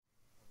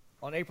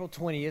On April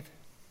 20th,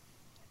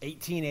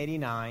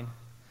 1889,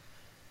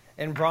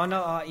 in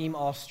Braunau im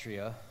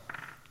Austria,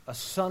 a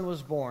son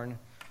was born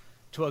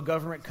to a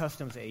government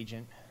customs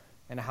agent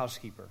and a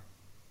housekeeper.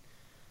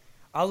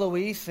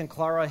 Alois and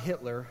Clara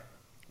Hitler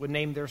would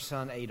name their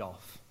son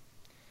Adolf.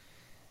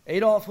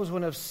 Adolf was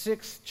one of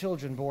 6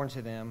 children born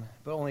to them,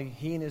 but only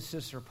he and his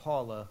sister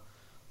Paula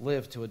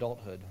lived to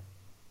adulthood.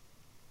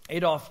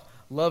 Adolf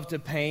loved to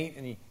paint,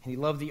 and he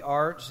loved the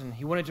arts, and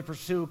he wanted to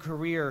pursue a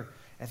career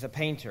as a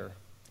painter.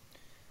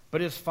 But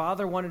his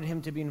father wanted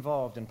him to be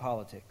involved in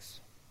politics.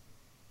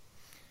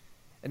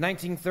 In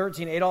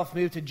 1913, Adolf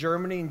moved to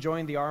Germany and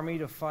joined the army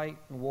to fight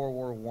in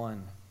World War I.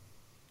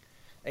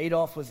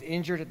 Adolf was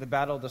injured at the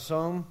Battle of the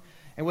Somme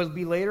and would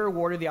be later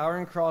awarded the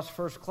Iron Cross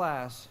First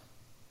Class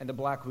and the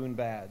Black Wound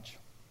Badge.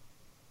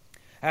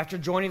 After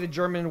joining the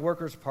German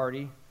Workers'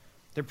 Party,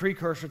 the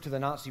precursor to the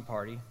Nazi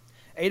Party,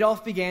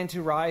 Adolf began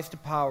to rise to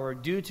power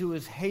due to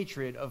his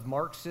hatred of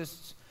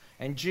Marxists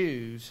and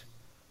Jews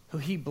who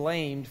he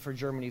blamed for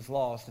Germany's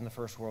loss in the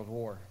First World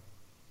War.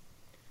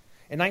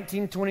 In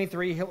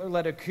 1923, Hitler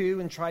led a coup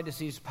and tried to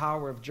seize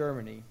power of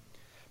Germany,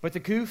 but the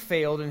coup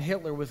failed and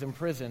Hitler was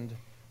imprisoned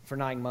for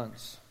 9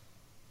 months.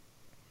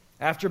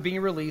 After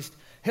being released,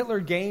 Hitler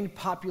gained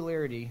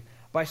popularity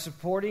by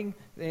supporting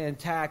the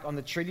attack on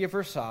the Treaty of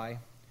Versailles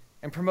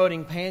and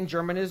promoting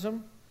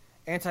pan-Germanism,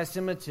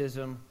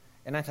 anti-Semitism,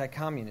 and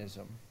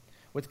anti-communism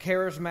with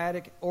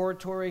charismatic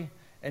oratory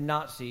and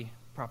Nazi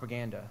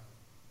propaganda.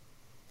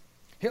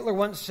 Hitler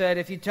once said,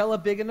 "If you tell a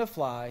big enough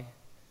lie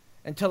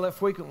and tell it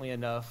frequently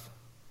enough,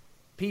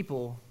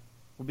 people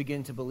will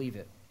begin to believe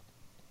it."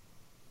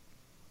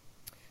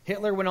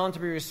 Hitler went on to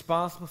be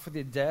responsible for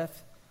the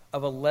death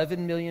of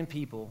 11 million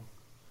people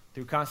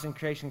through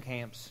concentration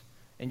camps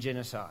and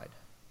genocide.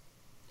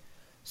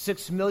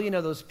 6 million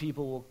of those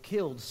people were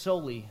killed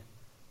solely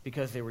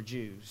because they were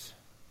Jews,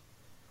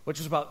 which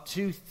was about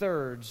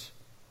 2/3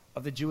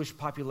 of the Jewish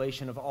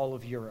population of all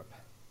of Europe.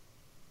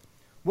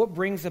 What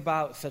brings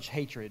about such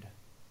hatred,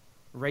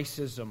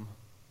 racism,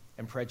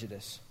 and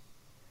prejudice?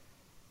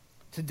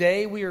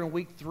 Today, we are in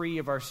week 3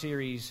 of our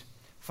series,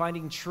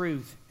 Finding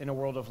Truth in a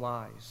World of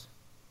Lies.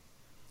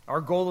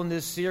 Our goal in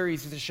this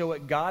series is to show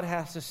what God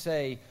has to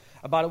say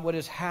about what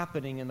is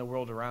happening in the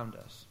world around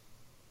us.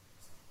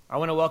 I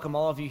want to welcome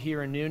all of you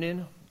here in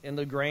Newnan, in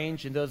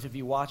LaGrange, and those of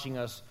you watching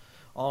us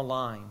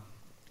online.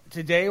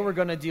 Today, we're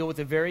going to deal with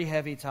a very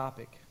heavy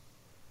topic.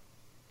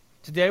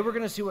 Today, we're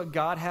going to see what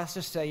God has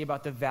to say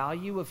about the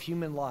value of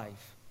human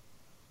life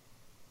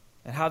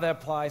and how that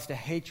applies to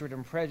hatred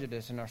and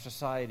prejudice in our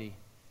society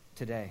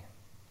today.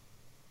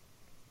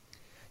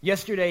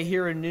 Yesterday,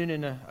 here in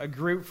Newnan, a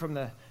group from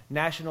the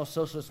National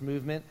Socialist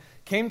Movement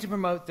came to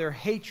promote their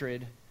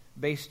hatred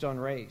based on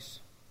race.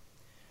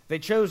 They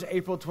chose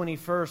April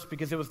 21st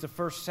because it was the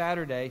first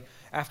Saturday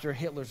after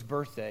Hitler's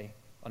birthday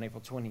on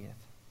April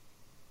 20th.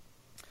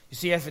 You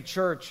see, as a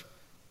church,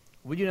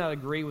 we do not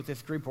agree with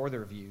this group or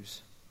their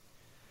views.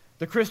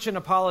 The Christian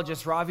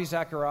apologist Ravi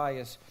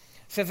Zacharias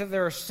says that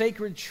there are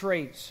sacred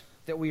traits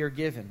that we are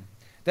given.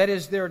 That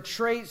is, there are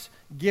traits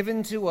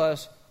given to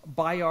us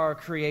by our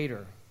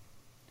Creator.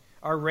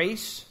 Our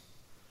race,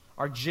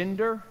 our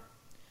gender,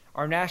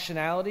 our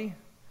nationality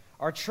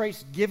are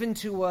traits given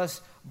to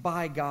us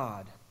by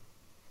God.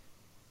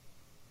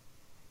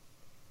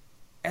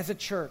 As a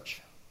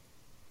church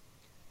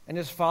and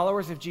as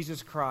followers of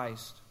Jesus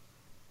Christ,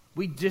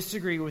 we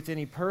disagree with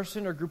any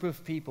person or group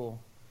of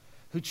people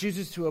who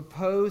chooses to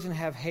oppose and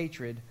have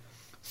hatred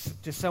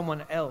to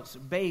someone else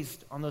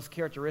based on those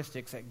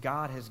characteristics that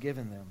God has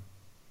given them.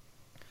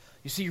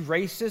 You see,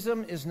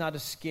 racism is not a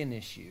skin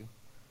issue.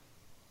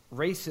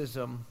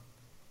 Racism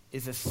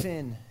is a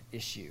sin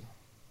issue.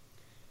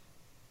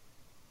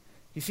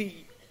 You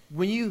see,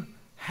 when you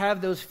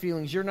have those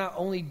feelings, you're not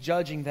only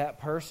judging that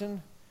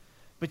person,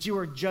 but you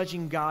are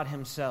judging God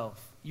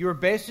himself. You are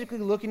basically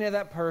looking at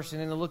that person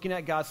and looking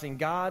at God saying,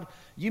 "God,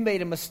 you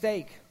made a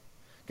mistake.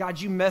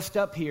 God, you messed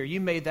up here. You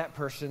made that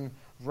person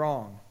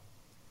wrong."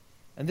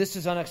 And this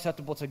is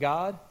unacceptable to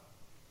God,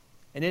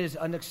 and it is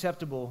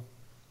unacceptable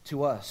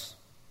to us.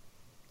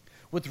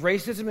 With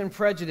racism and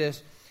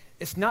prejudice,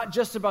 it's not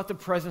just about the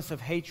presence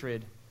of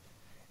hatred.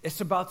 It's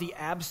about the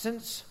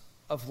absence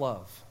of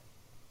love.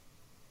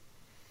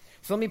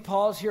 So let me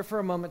pause here for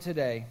a moment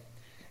today,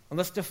 and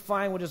let's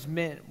define what is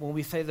meant when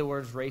we say the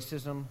words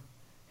racism,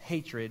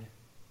 hatred,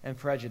 and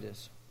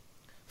prejudice.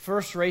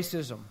 First,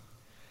 racism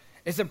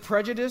is a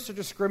prejudice or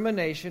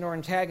discrimination or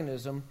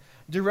antagonism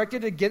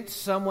directed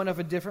against someone of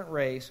a different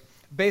race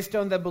based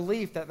on the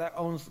belief that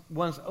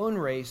one's own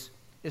race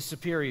is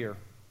superior.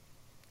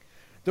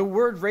 The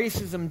word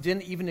racism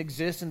didn't even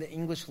exist in the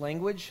English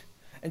language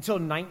until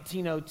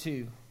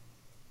 1902.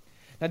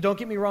 Now, don't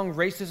get me wrong,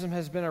 racism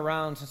has been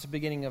around since the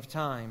beginning of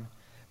time,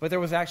 but there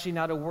was actually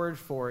not a word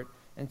for it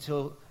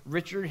until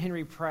Richard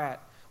Henry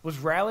Pratt was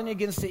rallying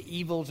against the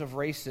evils of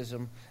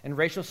racism and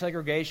racial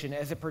segregation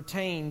as it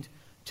pertained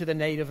to the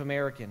Native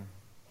American.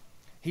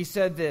 He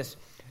said this: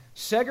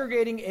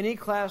 "Segregating any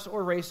class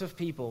or race of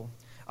people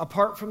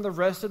apart from the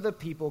rest of the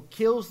people,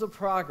 kills the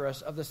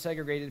progress of the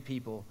segregated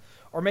people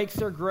or makes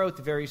their growth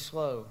very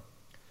slow.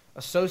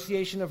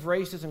 Association of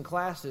races and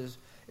classes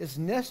is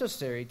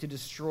necessary to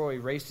destroy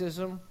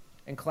racism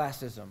and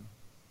classism.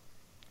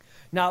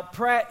 Now,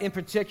 Pratt in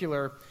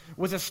particular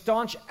was a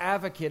staunch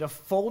advocate of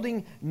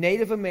folding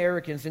Native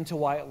Americans into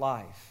white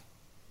life.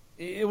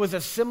 It was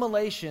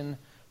assimilation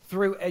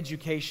through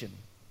education.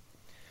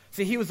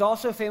 See, he was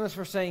also famous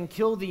for saying,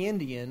 kill the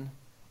Indian,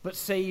 but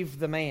save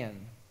the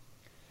man.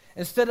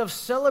 Instead of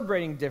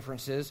celebrating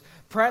differences,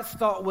 Pratt's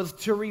thought was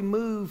to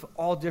remove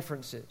all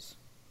differences.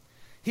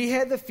 He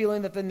had the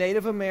feeling that the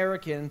Native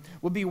American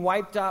would be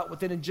wiped out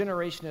within a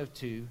generation or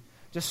two,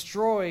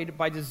 destroyed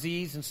by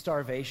disease and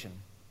starvation.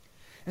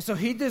 And so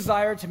he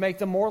desired to make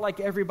them more like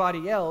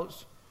everybody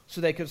else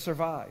so they could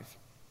survive.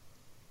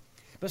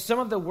 But some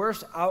of the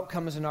worst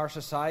outcomes in our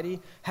society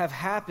have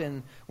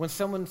happened when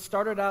someone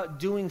started out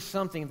doing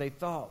something they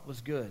thought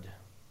was good.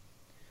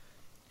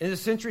 In the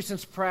century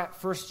since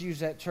Pratt first used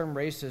that term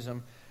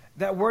racism,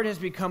 that word has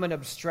become an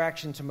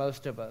abstraction to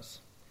most of us.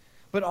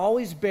 But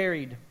always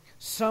buried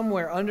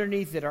somewhere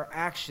underneath it are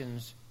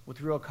actions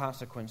with real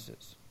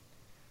consequences.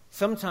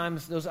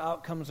 Sometimes those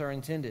outcomes are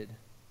intended.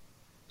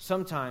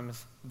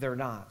 Sometimes they're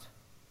not.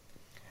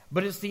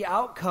 But it's the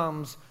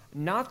outcomes,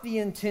 not the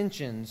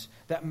intentions,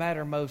 that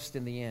matter most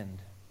in the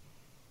end.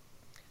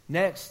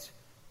 Next,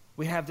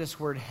 we have this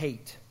word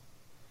hate.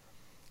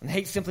 And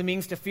hate simply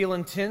means to feel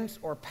intense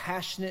or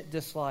passionate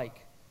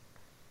dislike.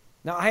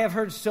 Now, I have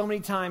heard so many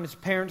times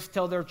parents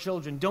tell their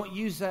children, don't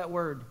use that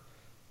word.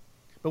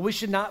 But we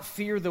should not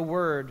fear the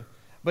word,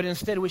 but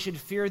instead we should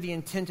fear the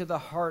intent of the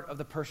heart of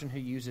the person who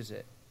uses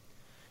it.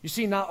 You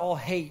see, not all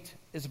hate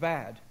is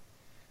bad.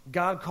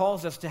 God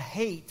calls us to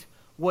hate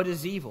what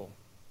is evil.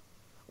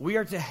 We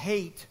are to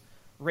hate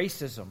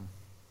racism.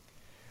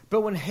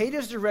 But when hate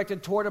is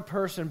directed toward a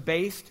person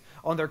based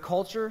on their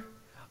culture,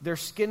 their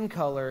skin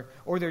color,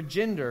 or their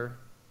gender,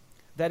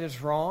 that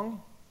is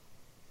wrong,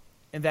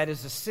 and that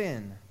is a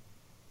sin.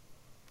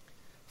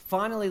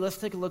 Finally, let's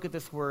take a look at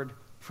this word,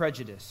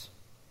 prejudice.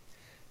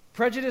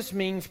 Prejudice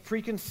means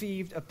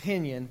preconceived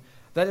opinion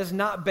that is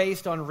not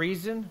based on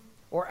reason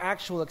or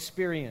actual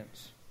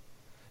experience.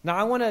 Now,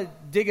 I want to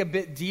dig a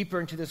bit deeper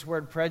into this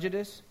word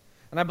prejudice,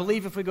 and I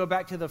believe if we go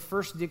back to the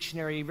first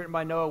dictionary written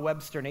by Noah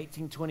Webster in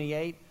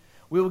 1828,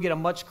 we will get a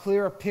much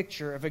clearer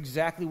picture of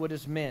exactly what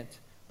is meant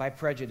by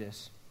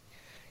prejudice.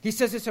 He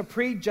says it's a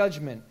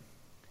prejudgment,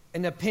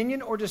 an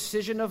opinion or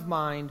decision of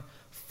mind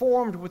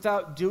formed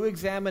without due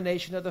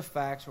examination of the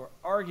facts or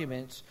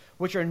arguments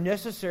which are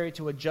necessary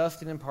to a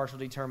just and impartial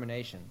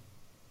determination.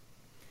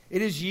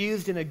 It is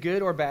used in a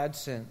good or bad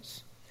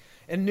sense.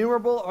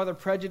 Innumerable are the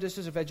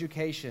prejudices of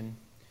education.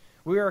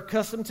 We are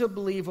accustomed to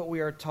believe what we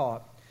are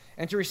taught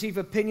and to receive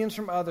opinions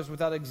from others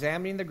without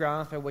examining the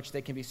grounds by which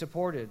they can be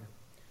supported.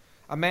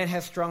 A man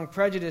has strong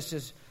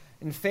prejudices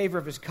in favor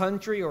of his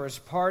country or his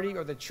party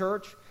or the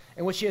church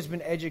in which he has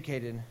been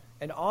educated,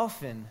 and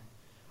often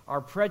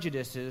our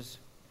prejudices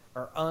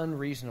are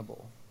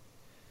unreasonable.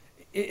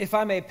 If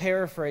I may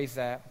paraphrase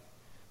that,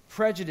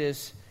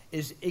 prejudice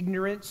is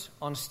ignorance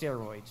on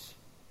steroids.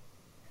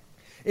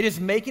 It is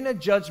making a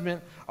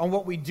judgment on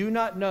what we do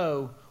not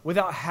know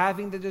without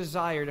having the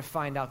desire to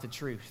find out the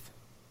truth.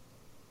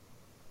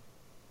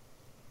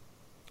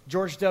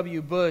 George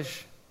W.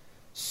 Bush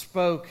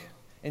spoke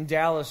in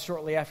Dallas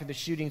shortly after the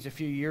shootings a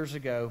few years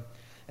ago,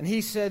 and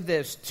he said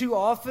this: "Too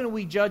often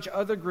we judge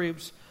other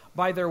groups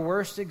by their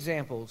worst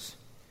examples,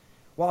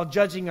 while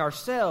judging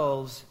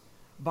ourselves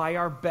by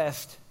our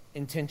best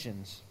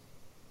intentions."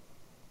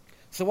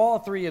 So all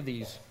three of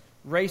these,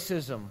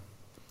 racism,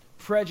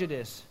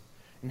 prejudice,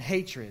 and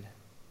hatred,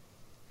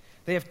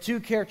 they have two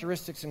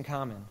characteristics in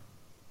common.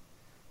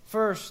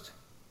 First,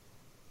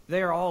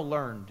 they are all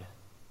learned.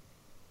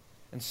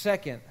 And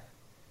second,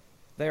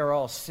 they are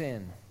all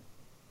sin.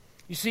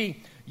 You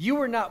see, you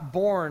were not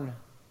born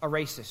a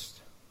racist.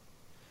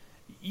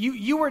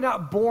 You were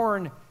not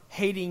born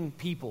hating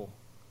people.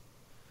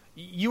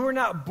 You were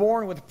not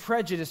born with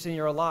prejudice in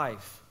your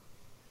life.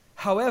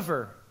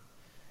 However,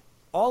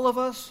 all of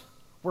us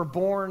were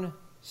born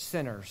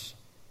sinners.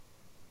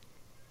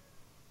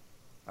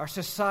 Our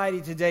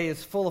society today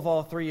is full of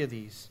all three of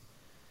these.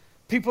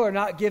 People are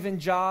not given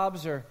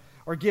jobs or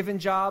given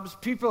jobs.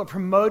 People are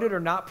promoted or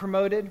not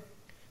promoted.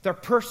 They're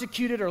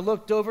persecuted or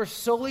looked over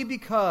solely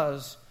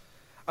because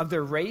of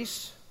their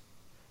race,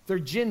 their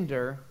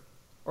gender,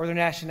 or their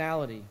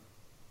nationality.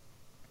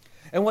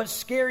 And what's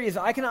scary is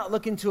I cannot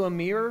look into a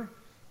mirror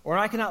or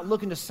I cannot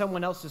look into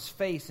someone else's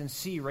face and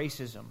see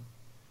racism,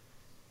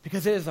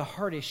 because it is a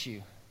heart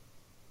issue.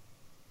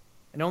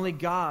 And only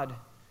God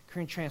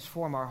can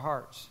transform our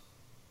hearts.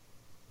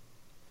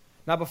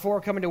 Now,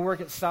 before coming to work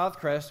at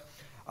Southcrest,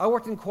 I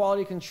worked in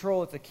quality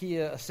control at the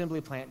Kia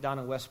assembly plant down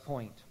in West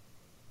Point.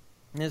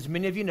 And as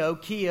many of you know,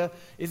 Kia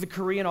is a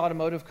Korean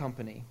automotive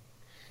company.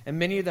 And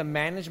many of the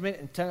management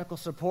and technical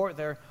support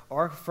there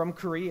are from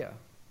Korea.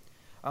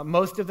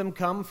 Most of them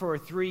come for a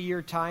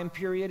 3-year time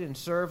period and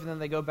serve, and then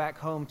they go back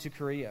home to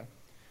Korea.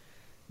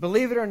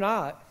 Believe it or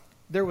not,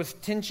 there was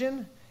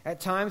tension at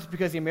times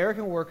because the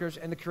American workers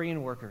and the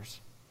Korean workers.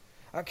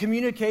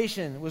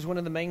 Communication was one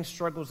of the main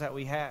struggles that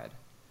we had.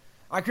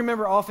 I can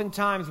remember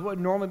oftentimes what would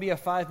normally be a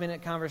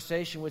 5-minute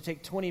conversation would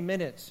take 20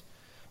 minutes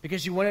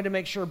because you wanted to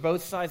make sure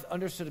both sides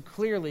understood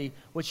clearly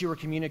what you were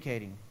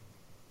communicating.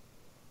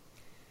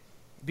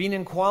 Being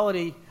in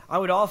quality, I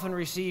would often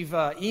receive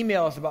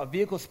emails about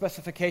vehicle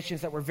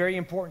specifications that were very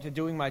important to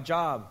doing my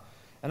job.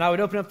 And I would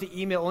open up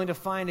the email only to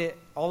find it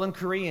all in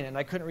Korean, and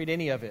I couldn't read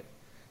any of it.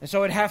 And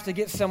so I'd have to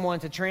get someone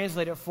to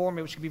translate it for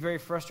me, which could be very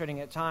frustrating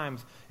at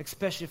times,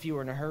 especially if you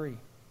were in a hurry.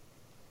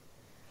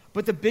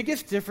 But the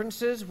biggest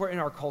differences were in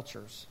our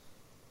cultures.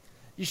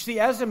 You see,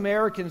 as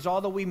Americans,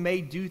 although we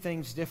may do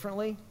things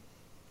differently,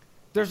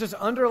 there's this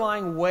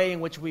underlying way in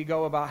which we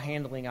go about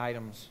handling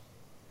items,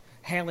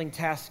 handling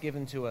tasks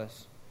given to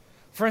us.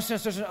 For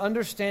instance, there's an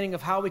understanding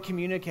of how we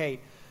communicate,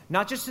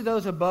 not just to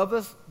those above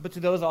us, but to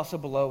those also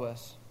below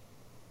us.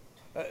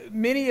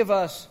 Many of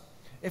us,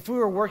 if we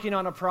were working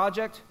on a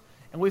project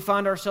and we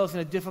find ourselves in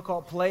a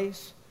difficult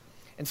place,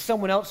 and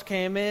someone else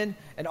came in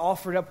and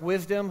offered up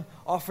wisdom,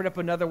 offered up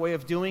another way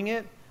of doing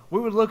it, we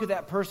would look at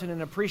that person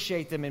and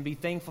appreciate them and be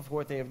thankful for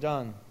what they have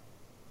done.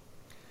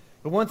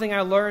 But one thing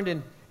I learned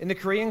in the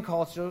Korean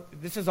culture,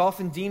 this is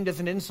often deemed as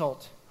an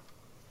insult.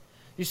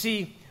 You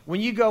see, when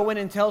you go in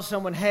and tell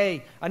someone,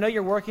 hey, I know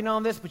you're working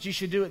on this, but you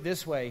should do it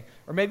this way,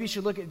 or maybe you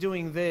should look at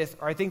doing this,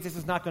 or I think this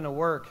is not going to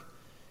work,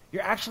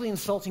 you're actually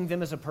insulting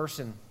them as a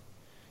person.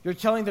 You're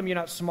telling them you're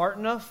not smart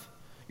enough,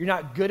 you're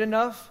not good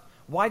enough,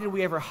 why did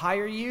we ever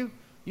hire you?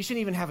 You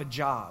shouldn't even have a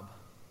job.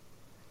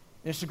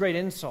 And it's a great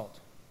insult.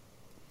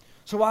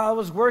 So while I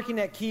was working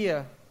at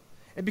Kia,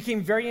 it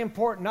became very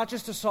important not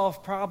just to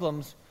solve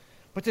problems,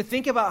 but to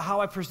think about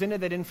how I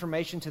presented that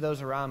information to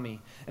those around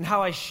me and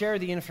how I shared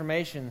the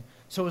information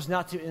so as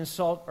not to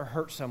insult or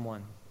hurt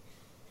someone.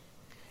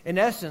 In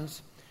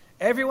essence,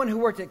 everyone who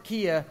worked at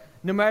Kia,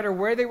 no matter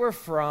where they were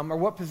from or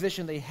what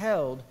position they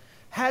held,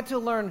 had to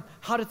learn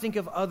how to think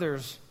of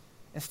others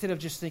instead of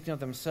just thinking of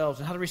themselves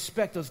and how to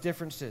respect those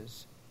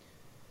differences.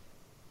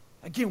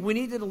 Again, we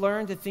need to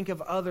learn to think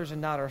of others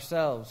and not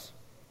ourselves,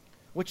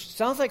 which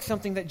sounds like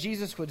something that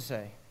Jesus would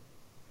say.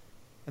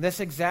 And that's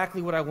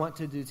exactly what I want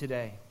to do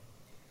today.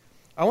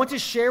 I want to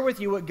share with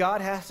you what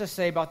God has to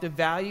say about the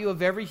value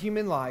of every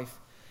human life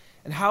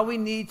and how we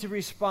need to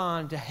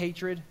respond to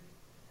hatred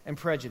and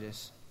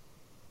prejudice.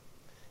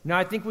 Now,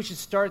 I think we should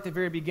start at the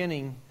very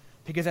beginning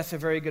because that's a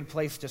very good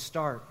place to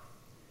start.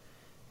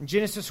 In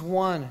Genesis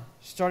 1,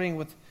 starting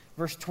with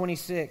verse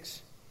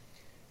 26,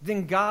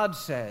 then God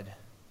said,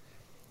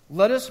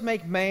 let us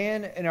make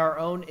man in our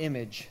own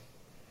image,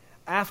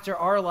 after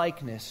our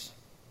likeness,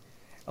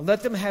 and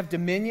let them have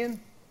dominion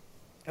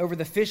over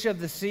the fish of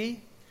the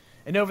sea,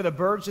 and over the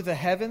birds of the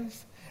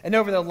heavens, and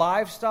over the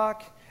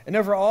livestock, and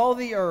over all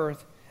the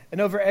earth, and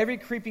over every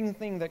creeping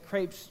thing that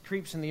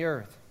creeps in the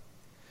earth.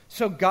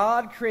 So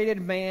God created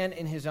man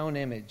in his own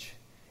image.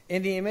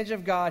 In the image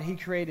of God he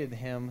created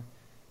him.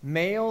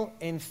 Male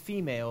and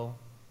female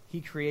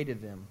he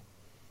created them.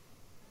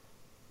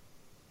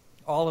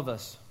 All of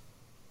us.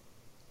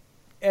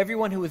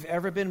 Everyone who has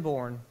ever been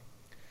born,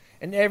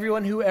 and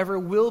everyone who ever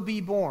will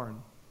be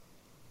born,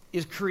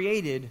 is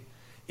created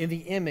in the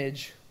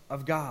image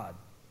of God.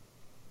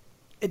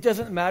 It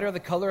doesn't matter the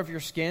color of your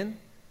skin,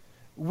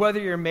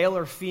 whether you're male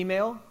or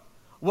female,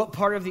 what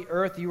part of the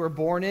earth you were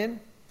born in.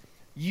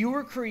 You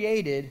were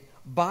created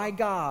by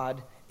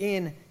God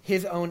in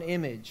his own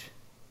image.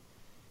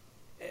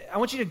 I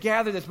want you to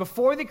gather this.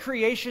 Before the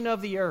creation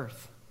of the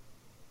earth,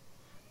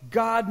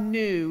 God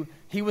knew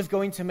he was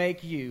going to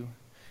make you.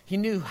 He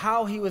knew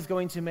how he was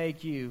going to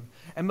make you.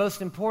 And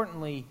most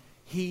importantly,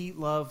 he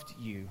loved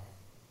you.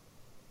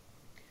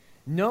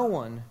 No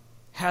one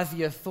has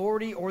the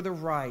authority or the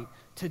right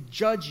to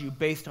judge you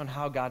based on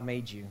how God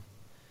made you.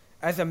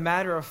 As a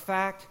matter of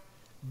fact,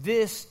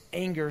 this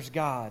angers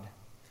God.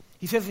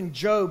 He says in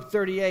Job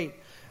 38,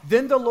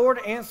 then the Lord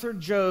answered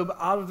Job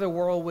out of the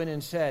whirlwind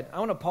and said, I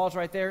want to pause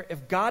right there.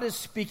 If God is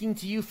speaking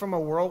to you from a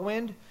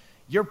whirlwind,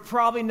 you're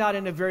probably not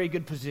in a very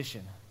good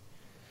position.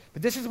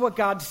 But this is what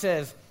God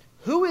says.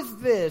 Who is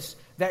this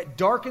that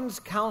darkens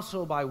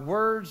counsel by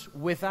words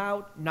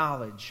without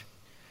knowledge?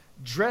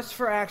 Dress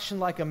for action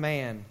like a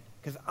man,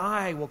 because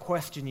I will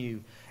question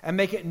you and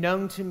make it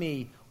known to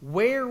me.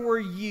 Where were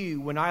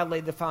you when I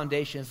laid the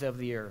foundations of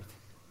the earth?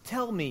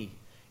 Tell me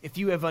if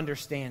you have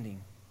understanding.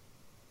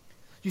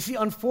 You see,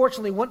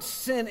 unfortunately, once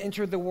sin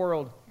entered the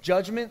world,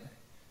 judgment,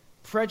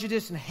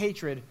 prejudice, and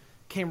hatred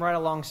came right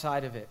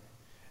alongside of it.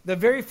 The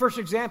very first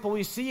example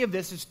we see of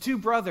this is two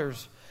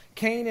brothers,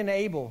 Cain and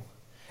Abel.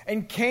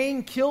 And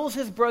Cain kills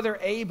his brother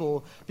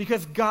Abel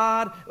because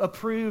God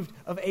approved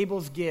of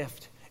Abel's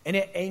gift, and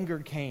it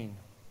angered Cain.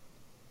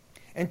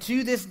 And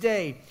to this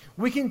day,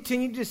 we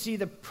continue to see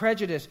the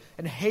prejudice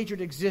and hatred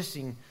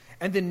existing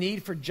and the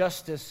need for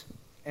justice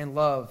and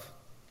love.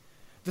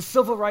 The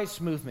civil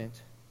rights movement,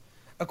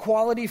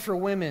 equality for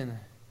women,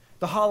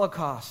 the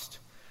Holocaust,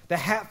 the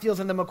Hatfields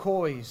and the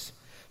McCoys,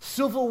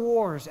 civil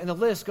wars, and the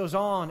list goes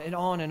on and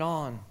on and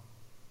on.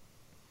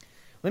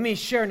 Let me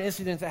share an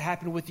incident that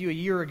happened with you a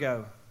year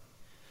ago.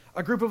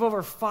 A group of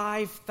over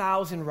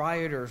 5,000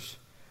 rioters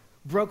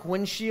broke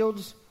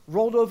windshields,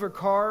 rolled over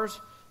cars,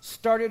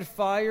 started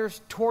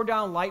fires, tore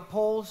down light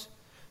poles,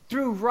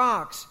 threw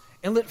rocks,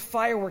 and lit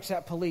fireworks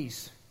at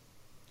police.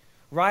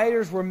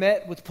 Rioters were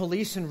met with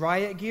police in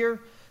riot gear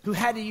who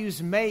had to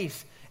use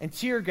mace and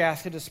tear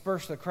gas to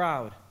disperse the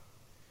crowd.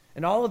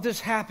 And all of this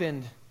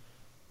happened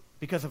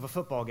because of a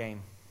football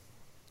game.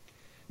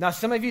 Now,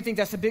 some of you think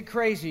that's a bit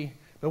crazy,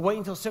 but wait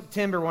until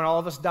September when all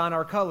of us don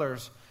our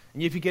colors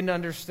and you begin to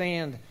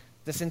understand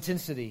this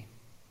intensity.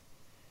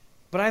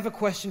 But I have a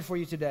question for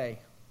you today.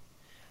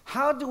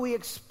 How do we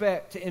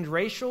expect to end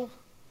racial,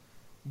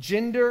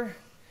 gender,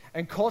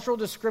 and cultural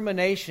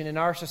discrimination in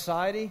our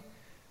society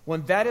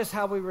when that is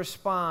how we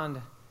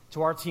respond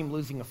to our team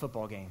losing a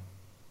football game?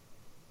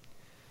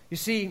 You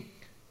see,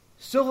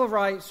 civil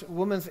rights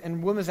women's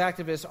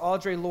activist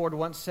Audre Lorde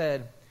once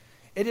said,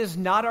 "It is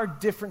not our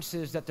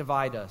differences that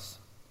divide us.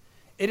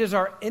 It is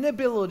our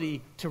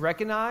inability to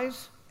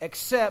recognize,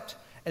 accept,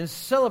 and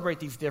celebrate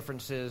these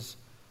differences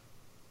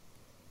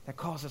that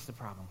cause us the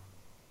problem."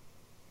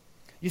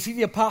 You see,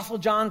 the Apostle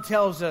John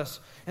tells us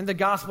in the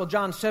Gospel,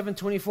 John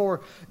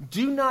 7:24,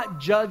 "Do not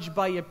judge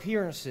by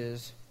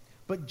appearances,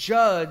 but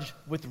judge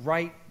with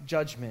right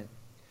judgment."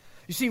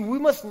 You see, we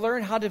must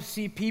learn how to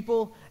see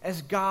people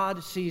as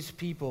God sees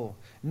people.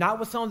 Not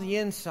what's on the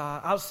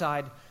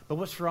outside, but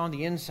what's on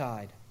the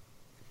inside.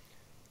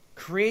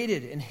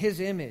 Created in His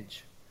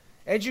image.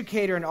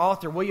 Educator and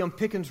author William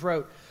Pickens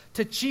wrote,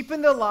 "To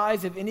cheapen the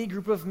lives of any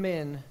group of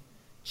men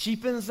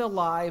cheapens the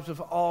lives of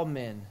all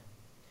men,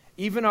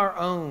 even our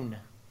own.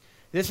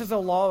 This is a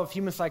law of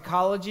human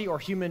psychology or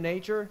human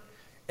nature,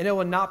 and it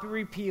will not be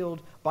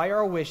repealed by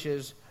our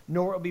wishes,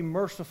 nor will it be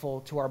merciful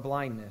to our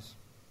blindness."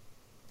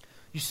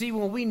 You see,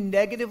 when we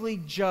negatively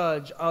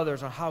judge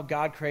others on how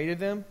God created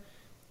them,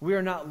 we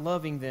are not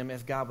loving them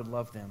as God would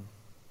love them.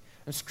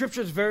 And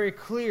Scripture is very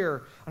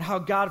clear on how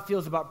God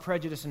feels about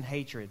prejudice and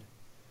hatred.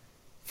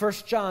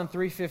 1 John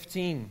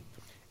 3:15,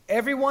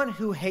 "Everyone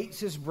who hates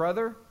his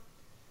brother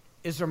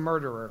is a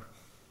murderer.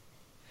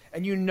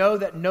 And you know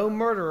that no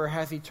murderer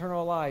has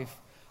eternal life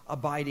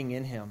abiding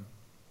in him."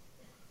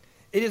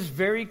 It is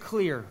very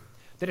clear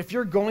that if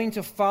you're going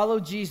to follow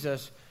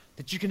Jesus,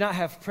 that you cannot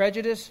have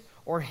prejudice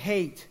or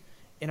hate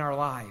in our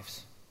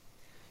lives.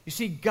 You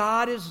see,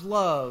 God is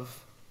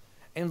love,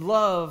 and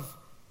love,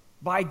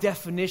 by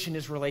definition,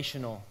 is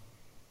relational.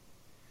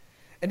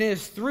 And it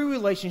is through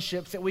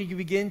relationships that we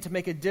begin to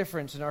make a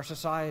difference in our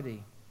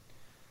society.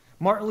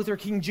 Martin Luther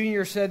King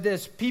Jr. said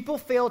this, "People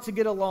fail to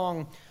get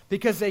along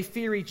because they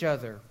fear each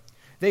other.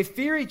 They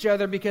fear each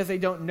other because they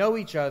don't know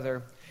each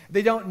other.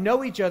 They don't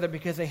know each other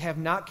because they have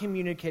not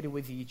communicated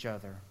with each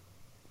other."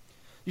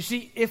 You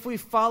see, if we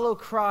follow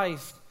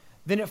Christ,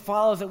 then it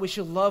follows that we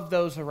should love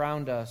those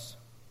around us.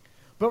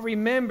 But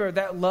remember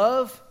that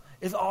love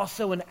is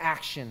also an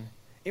action.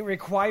 It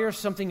requires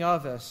something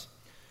of us.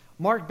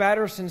 Mark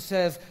Batterson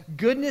says,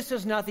 "Goodness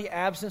is not the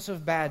absence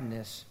of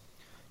badness.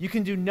 You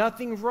can do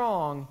nothing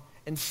wrong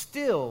and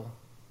still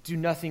do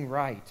nothing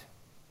right."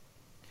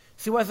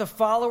 So as a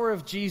follower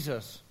of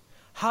Jesus,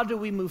 how do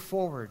we move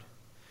forward?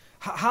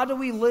 How do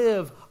we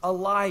live a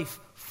life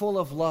full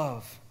of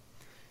love?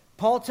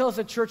 Paul tells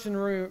the church in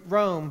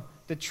Rome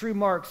the true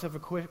marks of a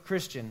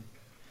Christian.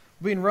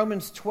 We're in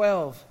Romans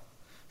 12,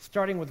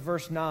 starting with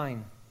verse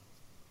 9.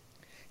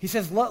 He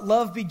says, "Let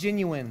love be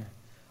genuine.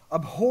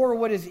 Abhor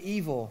what is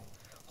evil.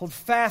 Hold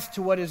fast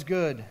to what is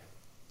good.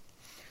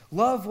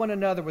 Love one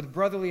another with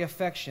brotherly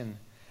affection.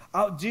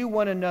 Outdo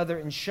one another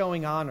in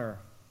showing honor.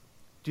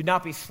 Do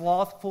not be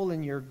slothful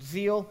in your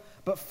zeal,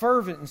 but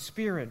fervent in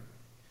spirit.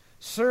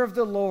 Serve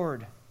the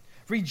Lord.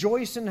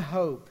 Rejoice in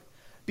hope.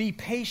 Be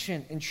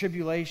patient in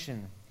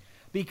tribulation.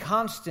 Be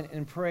constant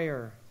in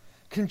prayer.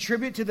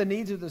 Contribute to the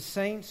needs of the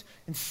saints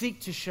and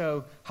seek to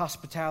show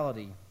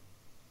hospitality.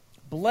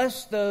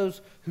 Bless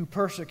those who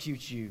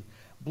persecute you.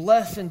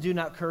 Bless and do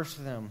not curse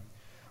them.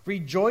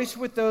 Rejoice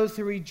with those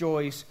who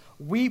rejoice.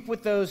 Weep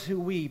with those who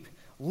weep.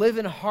 Live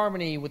in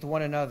harmony with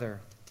one another.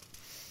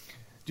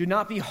 Do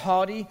not be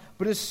haughty,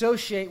 but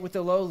associate with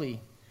the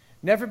lowly.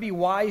 Never be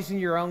wise in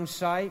your own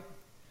sight.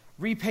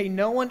 Repay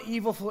no one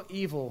evil for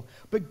evil,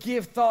 but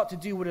give thought to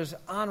do what is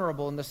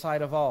honorable in the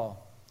sight of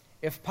all.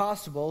 If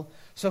possible,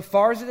 so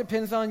far as it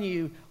depends on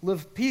you,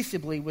 live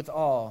peaceably with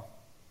all.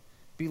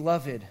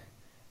 Beloved,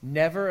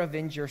 never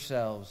avenge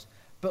yourselves,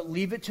 but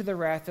leave it to the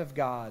wrath of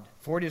God.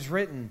 For it is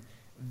written,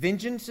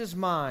 'Vengeance is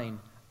mine,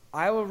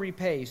 I will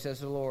repay,' says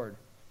the Lord.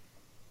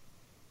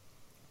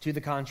 To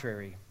the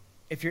contrary,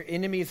 if your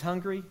enemy is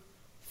hungry,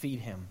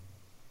 feed him.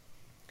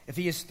 If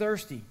he is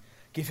thirsty,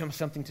 give him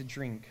something to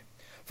drink.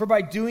 For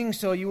by doing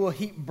so, you will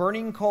heap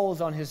burning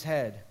coals on his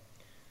head.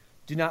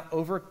 Do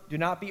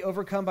not be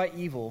overcome by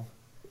evil,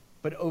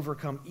 but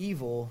overcome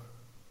evil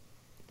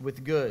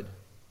with good."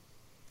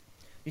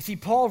 You see,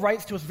 Paul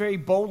writes to us very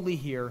boldly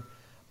here,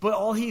 but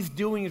all he's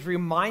doing is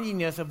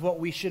reminding us of what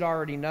we should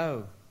already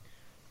know.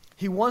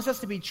 He wants us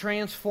to be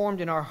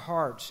transformed in our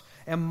hearts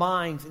and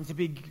minds and to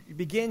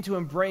begin to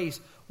embrace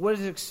what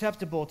is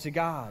acceptable to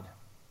God.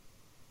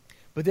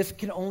 But this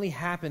can only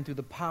happen through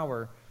the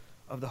power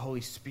of the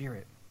Holy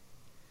Spirit.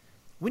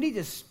 We need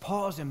to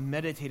pause and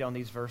meditate on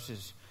these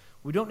verses.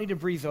 We don't need to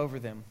breeze over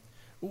them.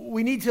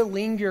 We need to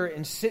linger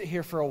and sit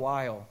here for a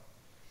while.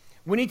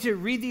 We need to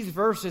read these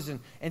verses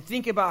and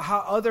think about how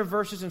other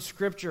verses in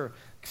Scripture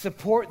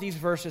support these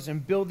verses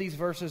and build these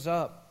verses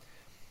up.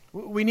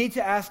 We need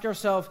to ask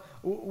ourselves,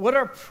 what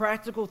are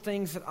practical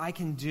things that I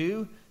can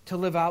do to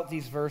live out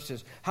these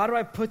verses? How do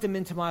I put them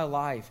into my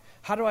life?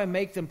 How do I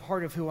make them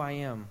part of who I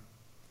am?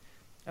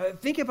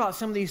 Think about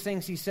some of these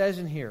things he says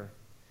in here.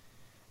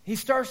 He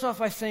starts off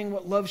by saying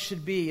what love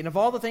should be. And of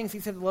all the things he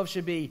said that love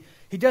should be,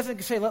 he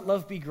doesn't say let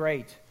love be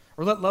great,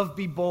 or let love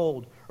be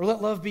bold, or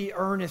let love be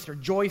earnest or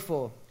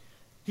joyful.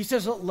 He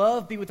says let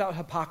love be without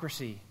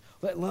hypocrisy.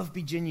 Let love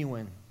be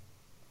genuine.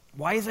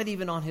 Why is that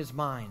even on his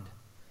mind?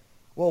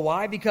 Well,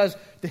 why? Because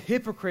the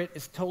hypocrite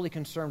is totally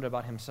concerned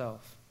about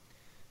himself.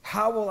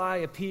 How will I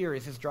appear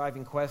is his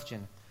driving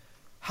question.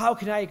 How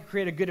can I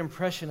create a good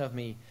impression of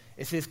me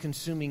is his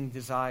consuming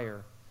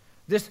desire.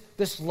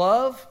 This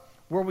love,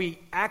 where we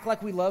act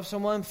like we love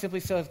someone simply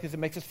because it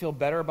makes us feel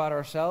better about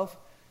ourselves,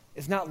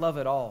 is not love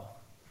at all.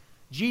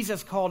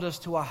 Jesus called us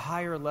to a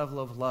higher level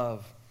of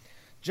love.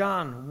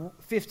 John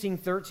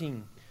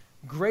 15:13,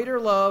 greater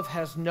love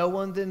has no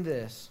one than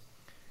this,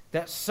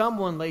 that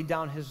someone laid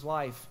down his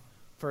life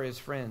for his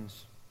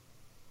friends.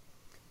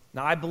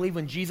 Now, I believe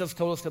when Jesus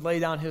told us to lay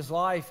down his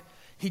life,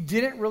 he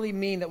didn't really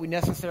mean that we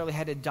necessarily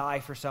had to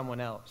die for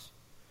someone else.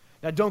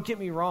 Now, don't get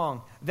me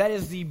wrong. That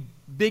is the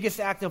biggest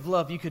act of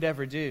love you could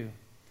ever do.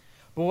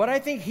 But what I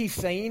think he's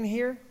saying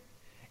here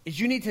is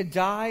you need to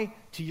die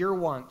to your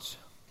wants.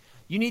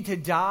 You need to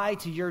die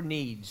to your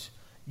needs.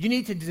 You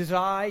need to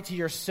die to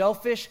your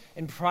selfish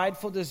and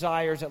prideful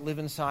desires that live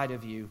inside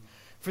of you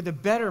for the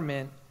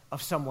betterment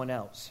of someone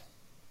else.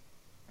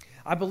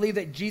 I believe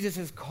that Jesus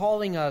is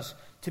calling us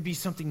to be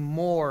something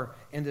more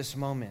in this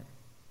moment.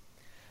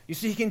 You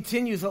see, he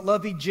continues, let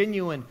love be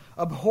genuine,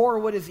 abhor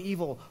what is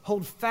evil,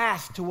 hold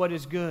fast to what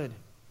is good.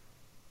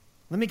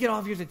 Let me get all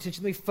of your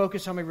attention. Let me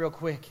focus on me real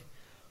quick.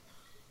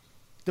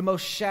 The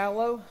most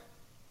shallow,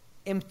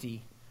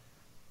 empty,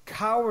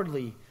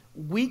 cowardly,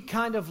 weak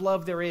kind of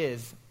love there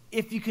is,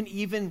 if you can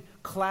even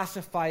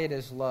classify it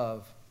as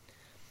love,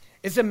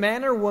 is a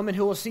man or woman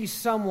who will see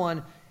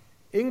someone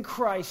in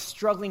Christ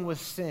struggling with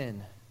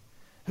sin,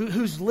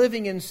 who's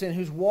living in sin,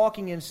 who's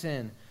walking in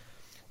sin.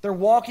 They're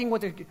walking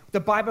what the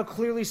Bible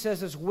clearly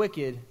says is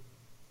wicked,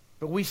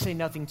 but we say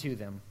nothing to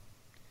them.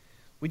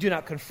 We do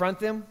not confront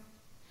them.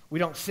 We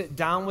don't sit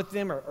down with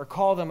them or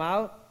call them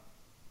out.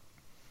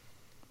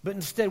 But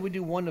instead, we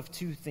do one of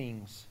two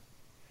things.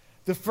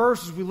 The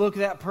first is we look at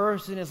that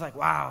person and it's like,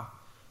 wow,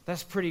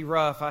 that's pretty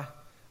rough. I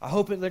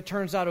hope it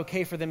turns out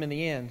okay for them in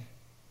the end.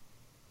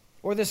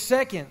 Or the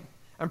second,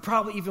 and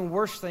probably even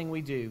worse thing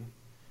we do,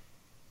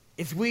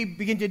 is we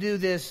begin to do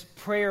this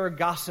prayer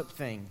gossip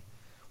thing,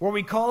 where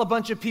we call a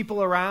bunch of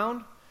people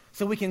around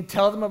so we can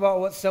tell them about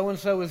what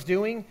so-and-so is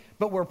doing,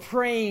 but we're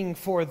praying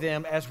for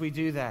them as we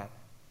do that.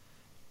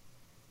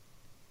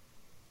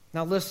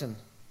 Now listen,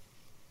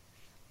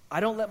 I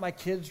don't let my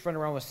kids run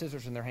around with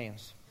scissors in their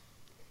hands.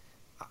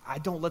 I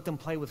don't let them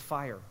play with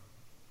fire.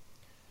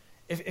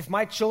 If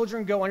my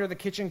children go under the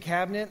kitchen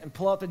cabinet and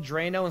pull out the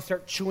Drano and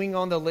start chewing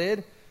on the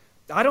lid,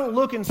 I don't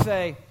look and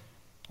say,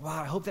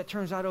 wow, I hope that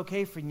turns out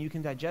okay for you and you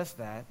can digest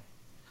that.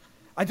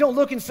 I don't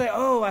look and say,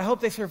 oh, I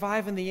hope they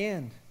survive in the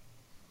end.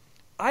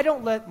 I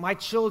don't let my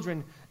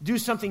children do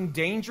something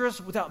dangerous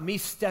without me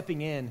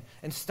stepping in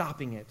and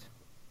stopping it.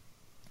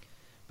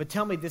 But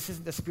tell me, this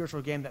isn't the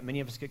spiritual game that many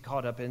of us get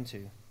caught up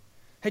into.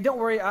 Hey, don't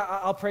worry,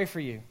 I'll pray for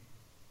you.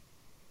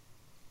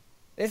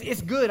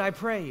 It's good, I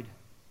prayed.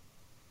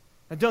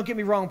 Now, don't get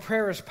me wrong,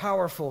 prayer is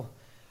powerful,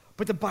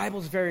 but the Bible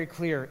is very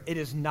clear. It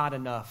is not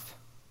enough.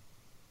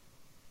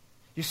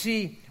 You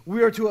see,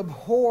 we are to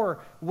abhor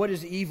what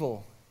is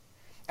evil.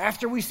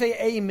 After we say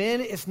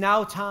amen, it's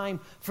now time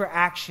for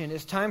action.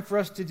 It's time for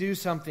us to do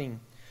something.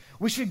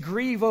 We should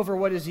grieve over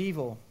what is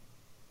evil.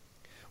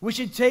 We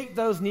should take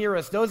those near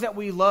us, those that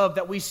we love,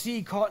 that we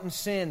see caught in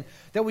sin,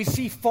 that we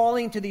see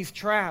falling into these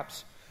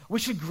traps. We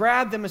should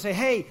grab them and say,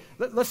 hey,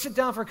 let's sit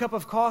down for a cup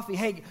of coffee.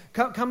 Hey,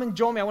 come and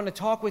join me. I want to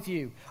talk with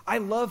you. I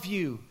love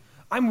you.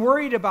 I'm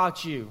worried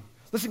about you.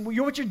 Listen,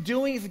 what you're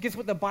doing is against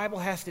what the Bible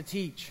has to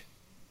teach.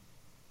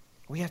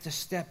 We have to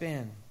step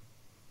in.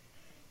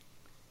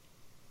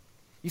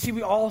 You see,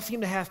 we all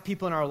seem to have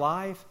people in our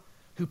life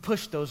who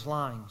push those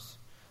lines.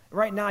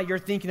 Right now, you're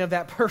thinking of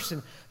that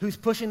person who's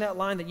pushing that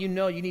line that you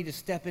know you need to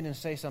step in and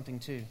say something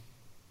to.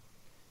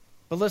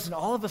 But listen,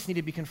 all of us need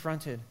to be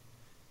confronted.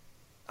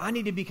 I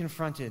need to be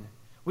confronted.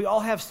 We all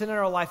have sin in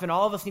our life, and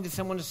all of us need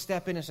someone to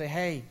step in and say,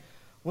 hey,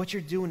 what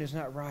you're doing is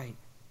not right.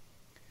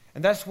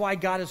 And that's why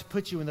God has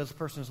put you in those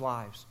person's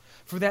lives.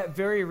 For that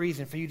very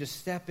reason, for you to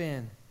step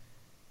in.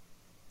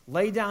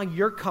 Lay down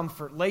your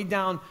comfort, lay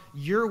down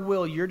your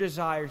will, your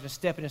desires, and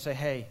step in and say,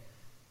 hey,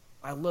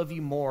 I love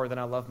you more than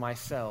I love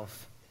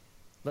myself.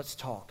 Let's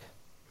talk.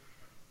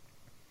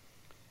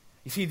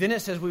 You see, then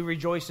it says we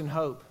rejoice in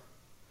hope.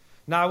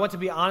 Now, I want to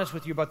be honest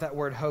with you about that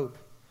word hope.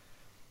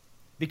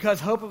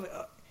 Because hope,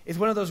 is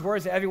one of those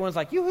words that everyone's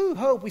like, yoo-hoo,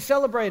 hope, we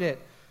celebrate it.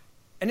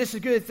 And it's a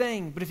good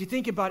thing, but if you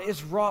think about it,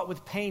 it's wrought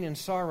with pain and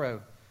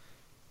sorrow.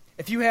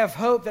 If you have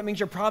hope, that means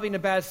you're probably in a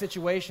bad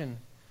situation.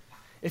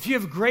 If you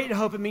have great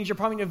hope, it means you're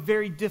probably in a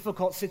very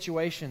difficult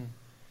situation.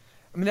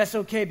 I mean, that's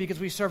okay because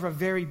we serve a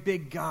very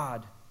big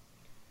God.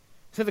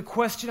 So the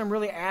question I'm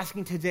really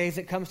asking today as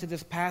it comes to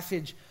this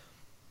passage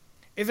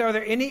is, are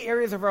there any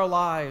areas of our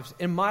lives,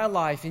 in my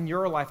life, in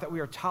your life, that we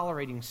are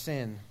tolerating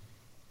sin?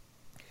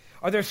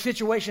 Are there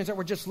situations that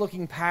we're just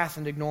looking past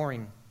and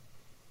ignoring?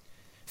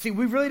 See,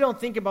 we really don't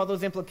think about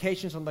those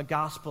implications on the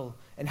gospel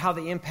and how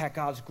they impact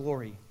God's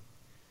glory.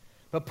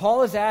 But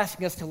Paul is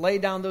asking us to lay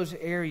down those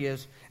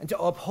areas and to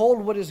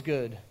uphold what is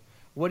good,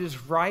 what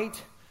is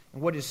right,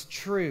 and what is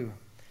true,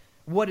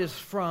 what is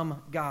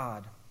from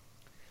God.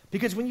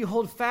 Because when you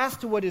hold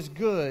fast to what is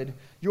good,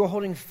 you are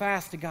holding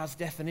fast to God's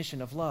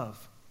definition of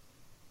love.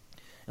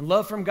 And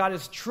love from God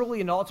is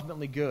truly and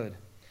ultimately good.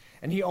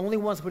 And He only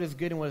wants what is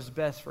good and what is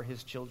best for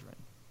His children.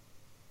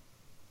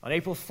 On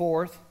April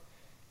 4th,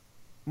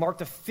 marked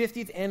the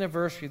 50th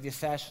anniversary of the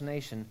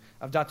assassination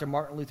of Dr.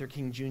 Martin Luther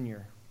King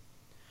Jr.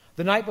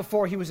 The night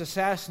before he was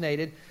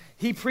assassinated,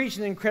 he preached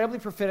an incredibly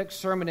prophetic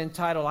sermon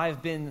entitled, "I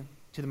Have Been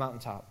to the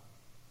Mountaintop."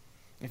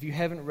 If you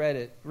haven't read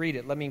it, read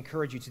it. Let me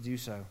encourage you to do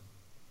so.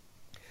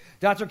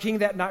 Dr. King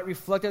that night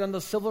reflected on the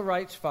civil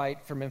rights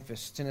fight for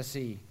Memphis,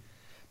 Tennessee.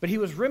 But he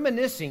was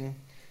reminiscing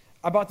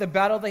about the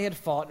battle they had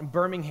fought in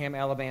Birmingham,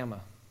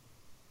 Alabama.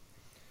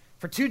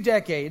 For 2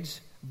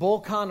 decades,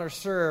 Bull Connor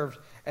served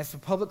as the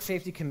public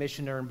safety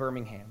commissioner in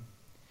Birmingham.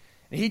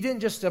 And he didn't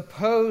just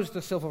oppose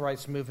the civil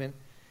rights movement,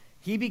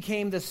 he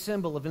became the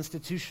symbol of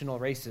institutional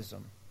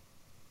racism.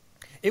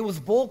 It was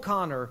Bull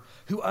Connor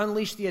who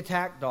unleashed the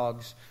attack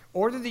dogs,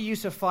 ordered the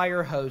use of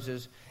fire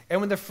hoses, and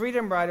when the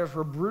Freedom Riders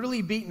were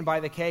brutally beaten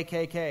by the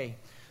KKK,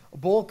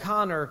 Bull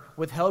Connor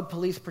withheld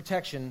police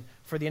protection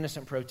for the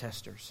innocent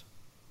protesters.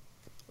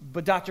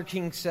 But Dr.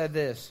 King said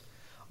this,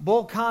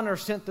 Bull Connor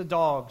sent the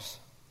dogs.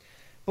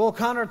 Bull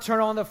Connor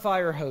turned on the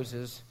fire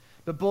hoses,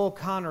 but Bull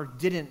Connor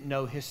didn't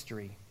know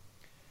history.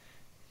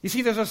 You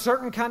see, there's a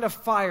certain kind of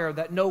fire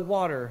that no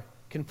water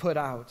can put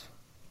out.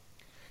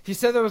 He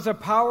said there was a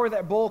power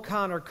that Bull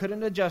Connor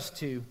couldn't adjust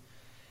to,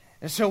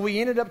 and so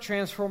we ended up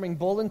transforming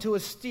Bull into a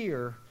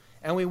steer,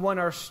 and we won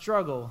our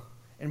struggle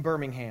in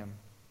Birmingham.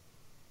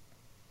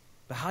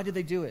 But how did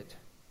they do it?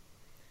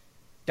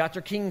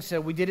 Dr. King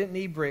said we didn't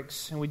need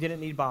bricks and we didn't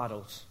need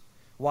bottles.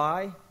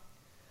 Why?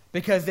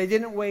 Because they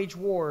didn't wage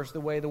wars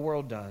the way the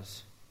world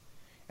does.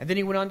 And then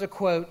he went on to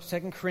quote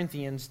 2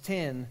 Corinthians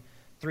 10,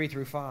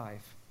 3-5.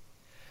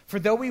 For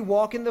though we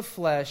walk in the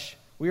flesh,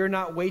 we are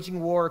not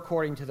waging war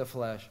according to the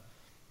flesh.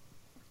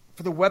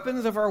 For the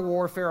weapons of our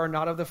warfare are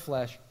not of the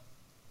flesh,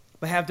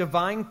 but have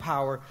divine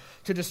power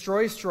to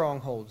destroy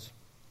strongholds.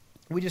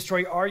 We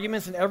destroy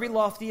arguments and every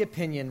lofty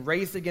opinion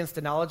raised against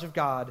the knowledge of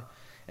God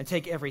and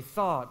take every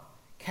thought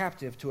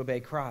captive to obey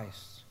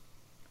Christ.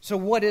 So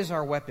what is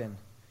our weapon?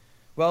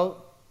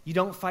 Well, you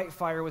don't fight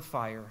fire with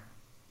fire.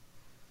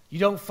 You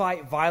don't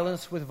fight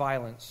violence with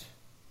violence.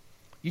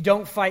 You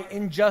don't fight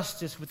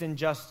injustice with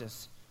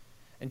injustice.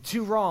 And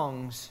 2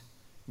 wrongs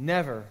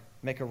never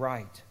make a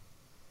right.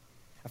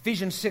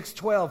 Ephesians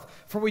 6:12,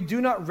 for we do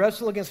not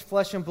wrestle against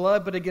flesh and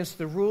blood, but against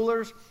the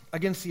rulers,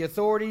 against the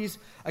authorities,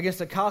 against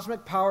the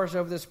cosmic powers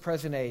of this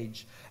present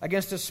age,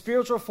 against the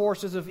spiritual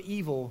forces of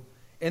evil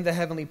in the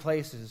heavenly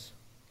places.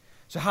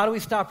 So how do we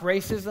stop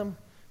racism,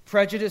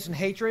 prejudice, and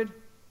hatred?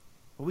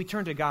 Well, we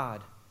turn to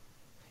God.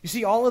 You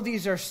see, all of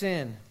these are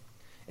sin.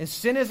 And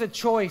sin is a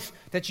choice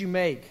that you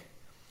make.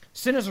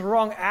 Sin is a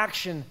wrong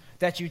action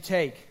that you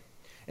take.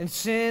 And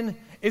sin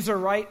is a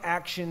right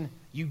action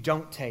you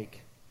don't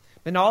take.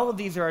 And all of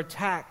these are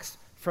attacks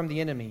from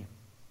the enemy.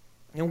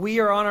 And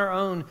we are on our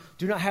own,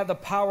 do not have the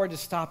power to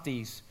stop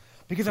these,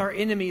 because our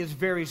enemy is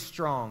very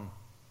strong.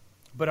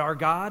 But our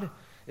God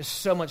is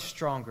so much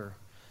stronger.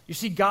 You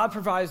see, God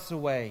provides the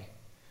way.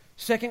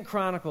 2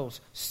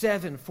 Chronicles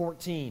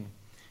 7:14.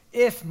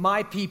 If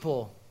my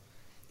people,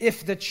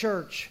 if the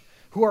church,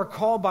 who are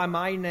called by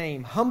my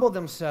name, humble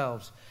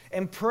themselves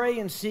and pray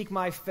and seek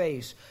my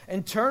face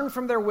and turn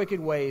from their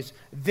wicked ways,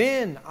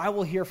 then I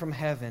will hear from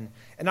heaven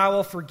and I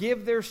will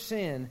forgive their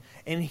sin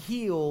and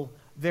heal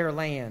their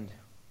land.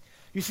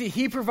 You see,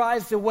 He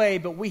provides the way,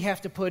 but we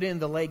have to put in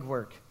the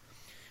legwork.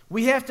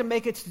 We have to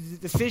make a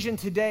decision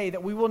today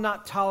that we will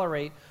not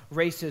tolerate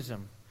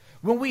racism.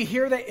 When we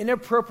hear that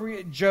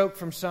inappropriate joke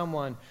from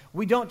someone,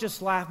 we don't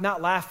just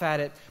not laugh at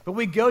it, but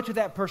we go to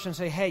that person and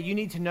say, hey, you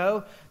need to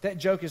know that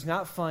joke is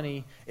not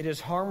funny, it is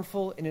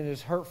harmful, and it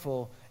is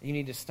hurtful, and you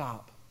need to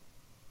stop.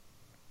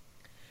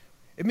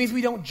 It means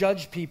we don't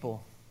judge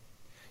people.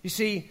 You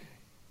see,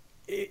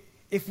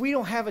 if we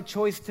don't have a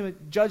choice to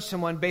judge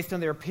someone based on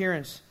their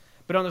appearance,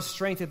 but on the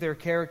strength of their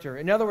character.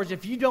 In other words,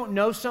 if you don't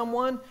know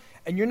someone,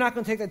 and you're not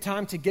going to take the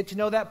time to get to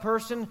know that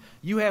person,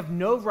 you have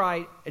no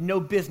right and no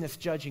business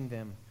judging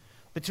them,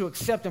 but to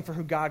accept them for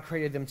who God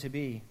created them to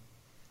be.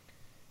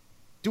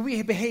 Do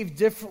we behave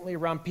differently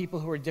around people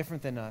who are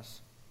different than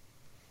us?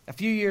 A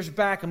few years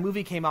back, a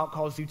movie came out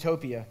called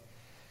Zootopia.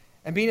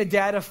 And being a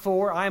dad of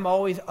 4, I'm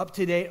always up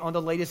to date on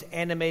the latest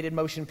animated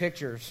motion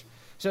pictures.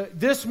 So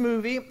this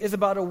movie is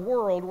about a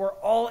world where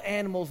all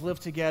animals live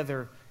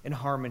together in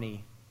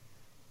harmony.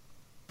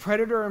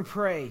 Predator and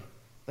prey,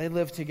 they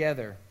live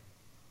together.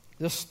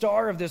 The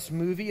star of this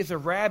movie is a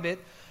rabbit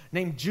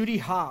named Judy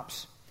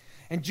Hopps.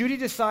 And Judy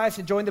decides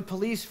to join the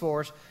police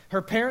force.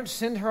 Her parents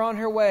send her on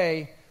her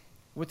way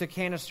with a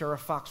canister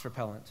of fox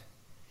repellent.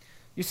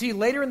 You see,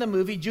 later in the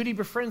movie, Judy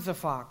befriends a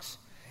fox,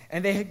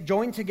 and they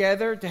join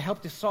together to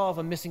help to solve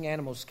a missing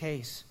animal's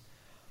case.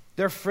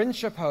 Their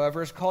friendship,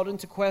 however, is called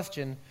into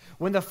question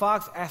when the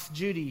fox asks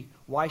Judy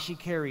why she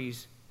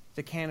carries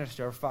the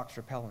canister of fox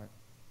repellent.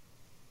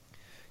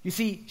 You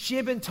see, she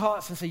had been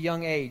taught since a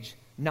young age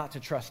not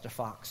to trust a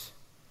fox.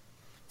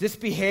 This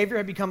behavior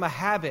had become a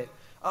habit,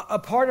 a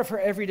part of her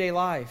everyday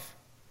life.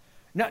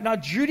 Now,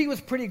 Judy was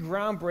pretty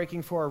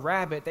groundbreaking for a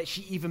rabbit that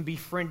she even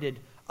befriended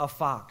a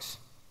fox.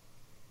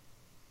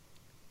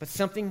 But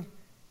something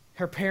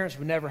her parents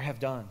would never have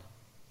done.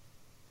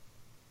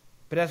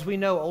 But as we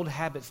know, old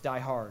habits die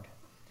hard.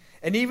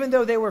 And even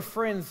though they were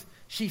friends,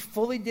 she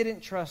fully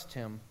didn't trust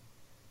him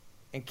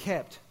and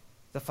kept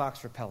the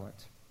fox repellent.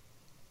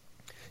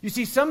 You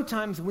see,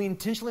 sometimes we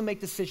intentionally make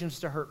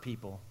decisions to hurt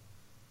people.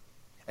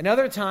 And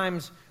other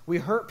times, we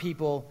hurt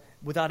people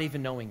without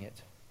even knowing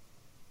it.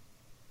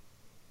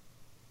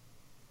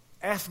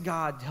 Ask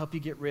God to help you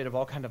get rid of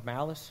all kind of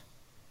malice,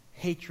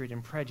 hatred,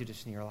 and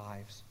prejudice in your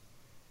lives.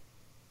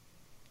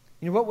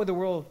 You know what would the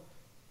world...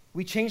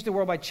 We change the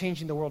world by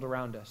changing the world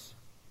around us.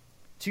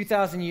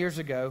 2,000 years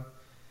ago,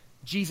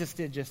 Jesus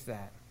did just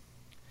that.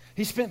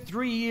 He spent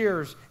 3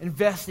 years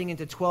investing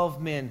into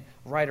 12 men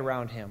right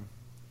around him.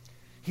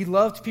 He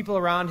loved people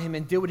around him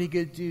and did what he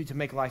could do to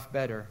make life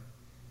better.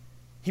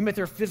 He met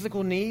their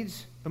physical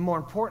needs, but more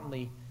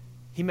importantly,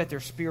 he met their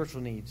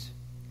spiritual needs.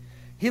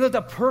 He lived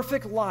a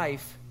perfect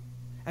life,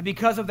 and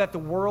because of that, the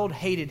world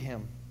hated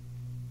him.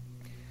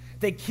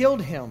 They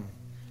killed him,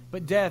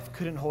 but death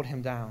couldn't hold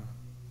him down.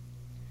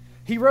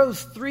 He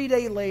rose 3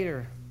 days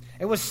later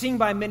and was seen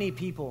by many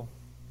people.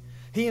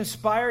 He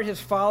inspired his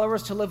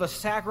followers to live a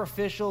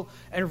sacrificial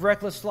and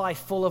reckless life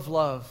full of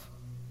love.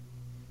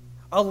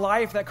 A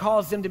life that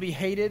caused them to be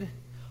hated,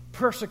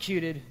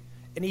 persecuted,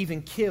 and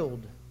even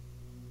killed.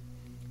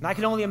 And I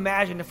can only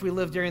imagine if we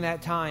lived during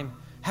that time,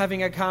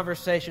 having a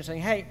conversation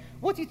saying, hey,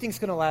 what do you think is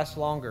going to last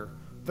longer?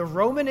 The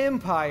Roman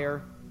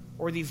Empire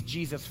or these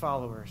Jesus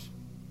followers?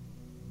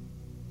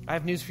 I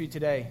have news for you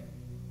today.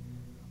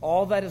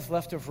 All that is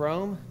left of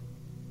Rome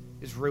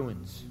is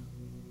ruins.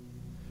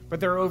 But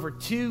there are over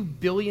 2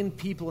 billion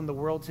people in the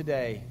world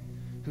today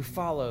who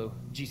follow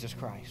Jesus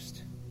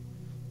Christ.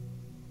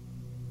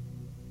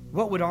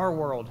 What would our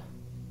world,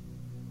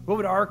 what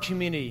would our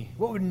community,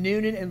 what would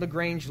Newnan and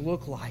LaGrange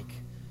look like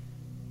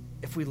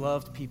if we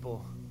loved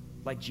people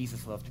like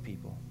Jesus loved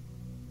people?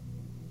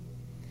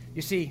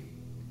 You see,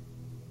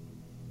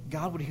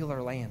 God would heal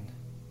our land.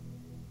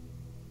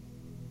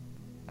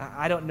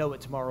 I don't know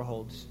what tomorrow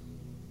holds.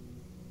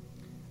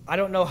 I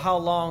don't know how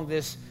long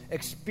this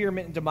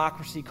experiment in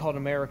democracy called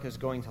America is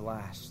going to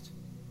last.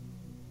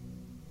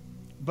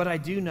 But I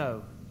do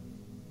know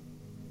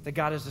that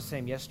God is the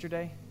same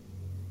yesterday,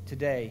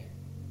 today,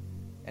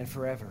 and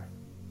forever.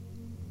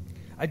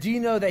 I do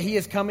know that he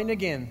is coming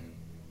again.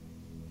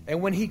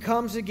 And when he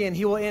comes again,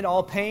 he will end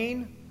all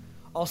pain,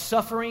 all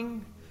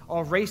suffering,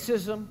 all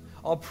racism,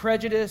 all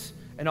prejudice,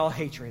 and all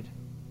hatred.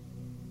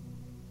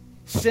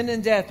 Sin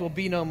and death will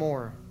be no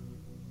more.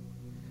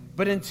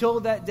 But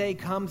until that day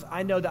comes,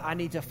 I know that I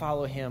need to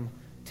follow him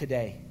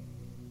today.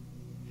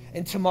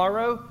 And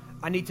tomorrow,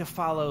 I need to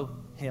follow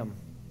him.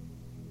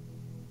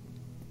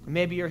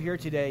 Maybe you're here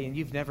today and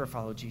you've never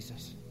followed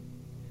Jesus.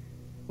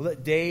 Well,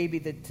 let today be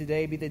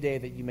the day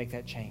that you make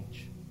that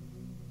change.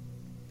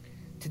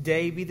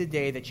 Today be the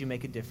day that you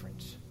make a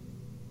difference.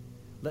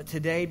 Let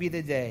today be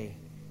the day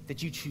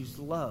that you choose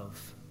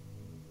love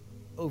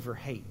over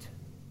hate.